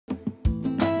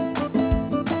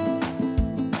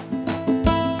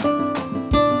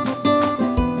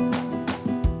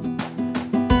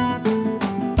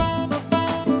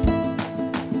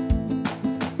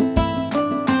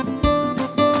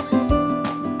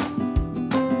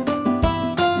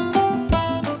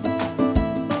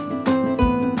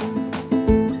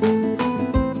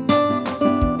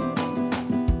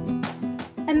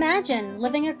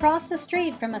across the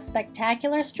street from a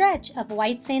spectacular stretch of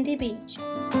white sandy beach.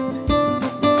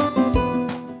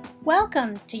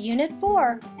 Welcome to Unit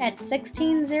 4 at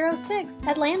 1606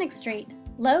 Atlantic Street,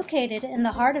 located in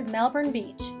the heart of Melbourne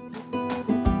Beach.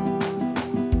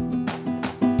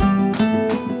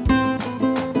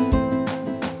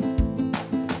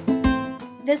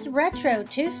 This retro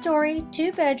 2-story,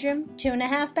 2-bedroom,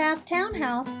 2.5-bath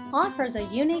townhouse offers a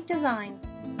unique design.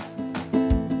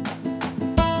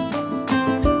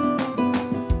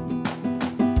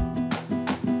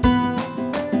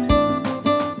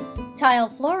 Tile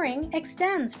flooring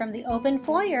extends from the open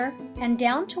foyer and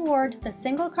down towards the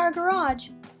single-car garage,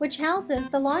 which houses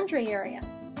the laundry area.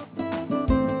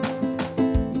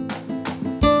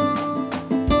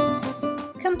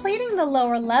 Completing the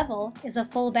lower level is a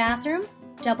full bathroom,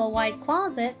 double wide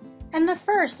closet, and the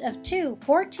first of two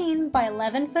 14 by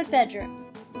 11-foot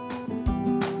bedrooms.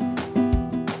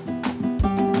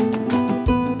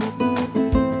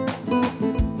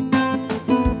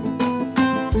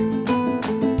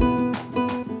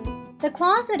 The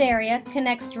closet area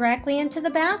connects directly into the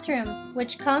bathroom,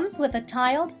 which comes with a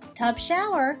tiled tub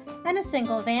shower and a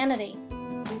single vanity.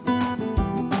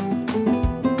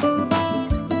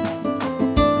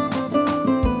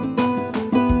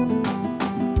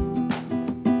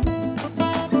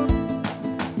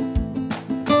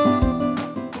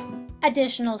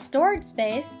 Additional storage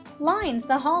space lines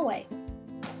the hallway.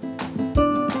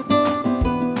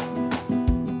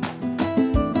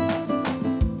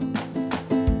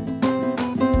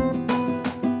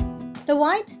 The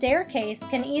wide staircase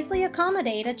can easily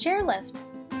accommodate a chairlift.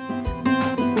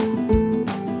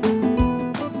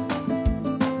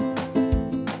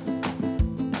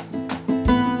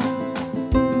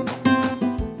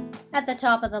 At the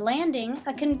top of the landing,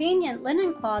 a convenient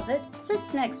linen closet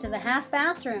sits next to the half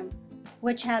bathroom,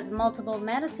 which has multiple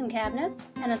medicine cabinets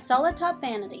and a solid top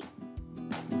vanity.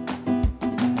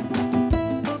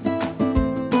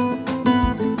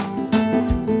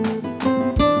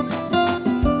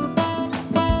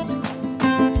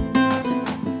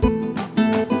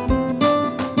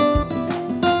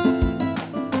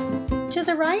 To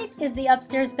the right is the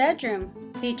upstairs bedroom,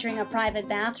 featuring a private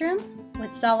bathroom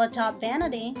with solid top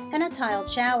vanity and a tiled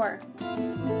shower.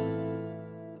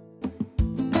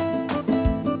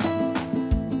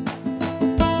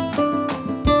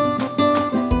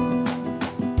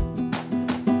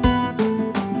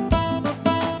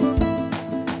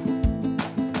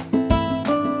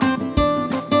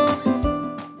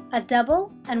 A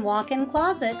double and walk-in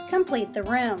closet complete the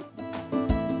room.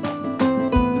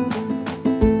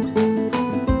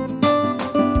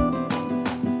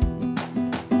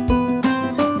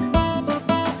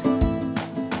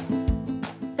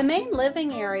 The main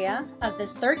living area of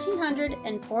this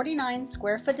 1,349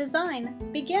 square foot design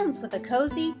begins with a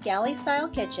cozy galley-style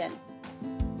kitchen.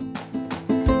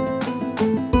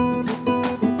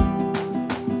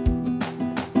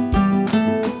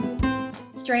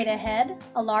 Straight ahead,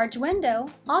 a large window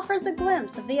offers a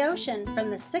glimpse of the ocean from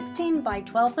the 16 by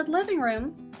 12 foot living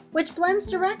room, which blends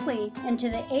directly into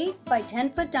the 8 by 10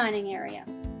 foot dining area.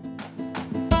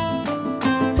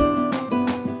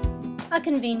 A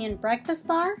convenient breakfast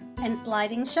bar and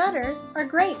sliding shutters are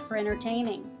great for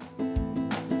entertaining.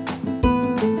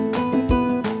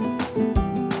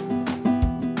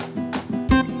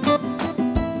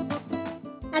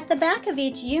 At the back of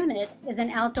each unit is an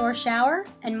outdoor shower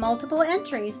and multiple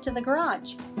entries to the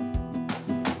garage.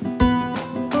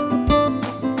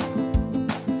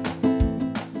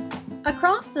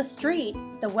 Across the street,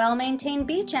 the well-maintained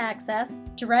beach access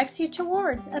directs you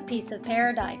towards a piece of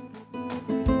paradise.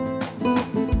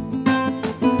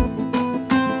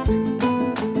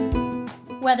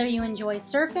 Whether you enjoy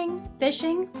surfing,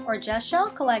 fishing, or just shell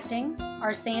collecting,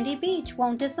 our sandy beach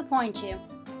won't disappoint you.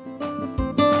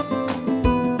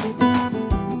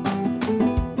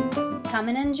 Come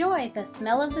and enjoy the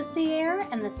smell of the sea air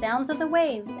and the sounds of the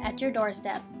waves at your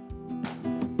doorstep.